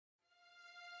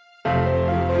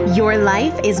Your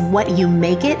life is what you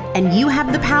make it, and you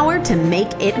have the power to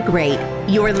make it great.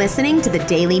 You're listening to the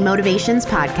Daily Motivations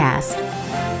Podcast.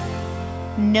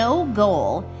 No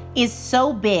goal is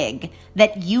so big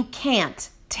that you can't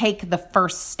take the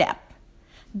first step.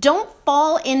 Don't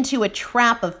fall into a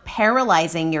trap of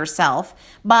paralyzing yourself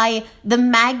by the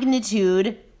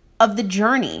magnitude of the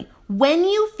journey. When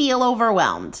you feel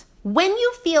overwhelmed, when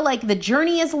you feel like the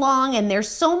journey is long and there's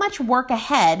so much work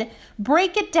ahead,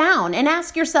 break it down and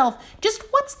ask yourself, just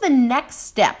what's the next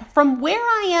step from where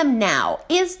I am now?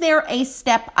 Is there a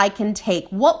step I can take?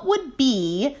 What would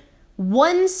be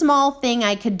one small thing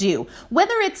I could do?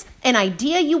 Whether it's an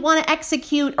idea you want to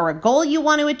execute or a goal you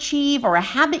want to achieve or a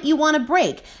habit you want to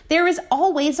break, there is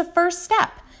always a first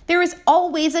step. There is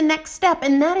always a next step,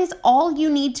 and that is all you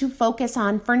need to focus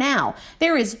on for now.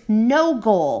 There is no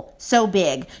goal so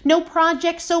big, no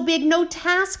project so big, no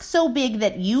task so big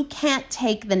that you can't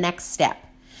take the next step.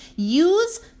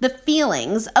 Use the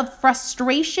feelings of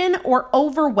frustration or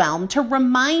overwhelm to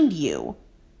remind you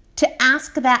to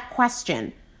ask that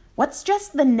question. What's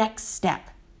just the next step?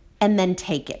 And then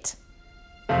take it.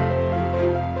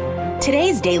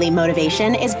 Today's daily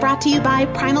motivation is brought to you by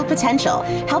Primal Potential,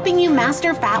 helping you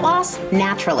master fat loss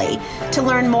naturally. To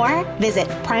learn more, visit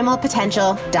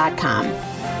primalpotential.com.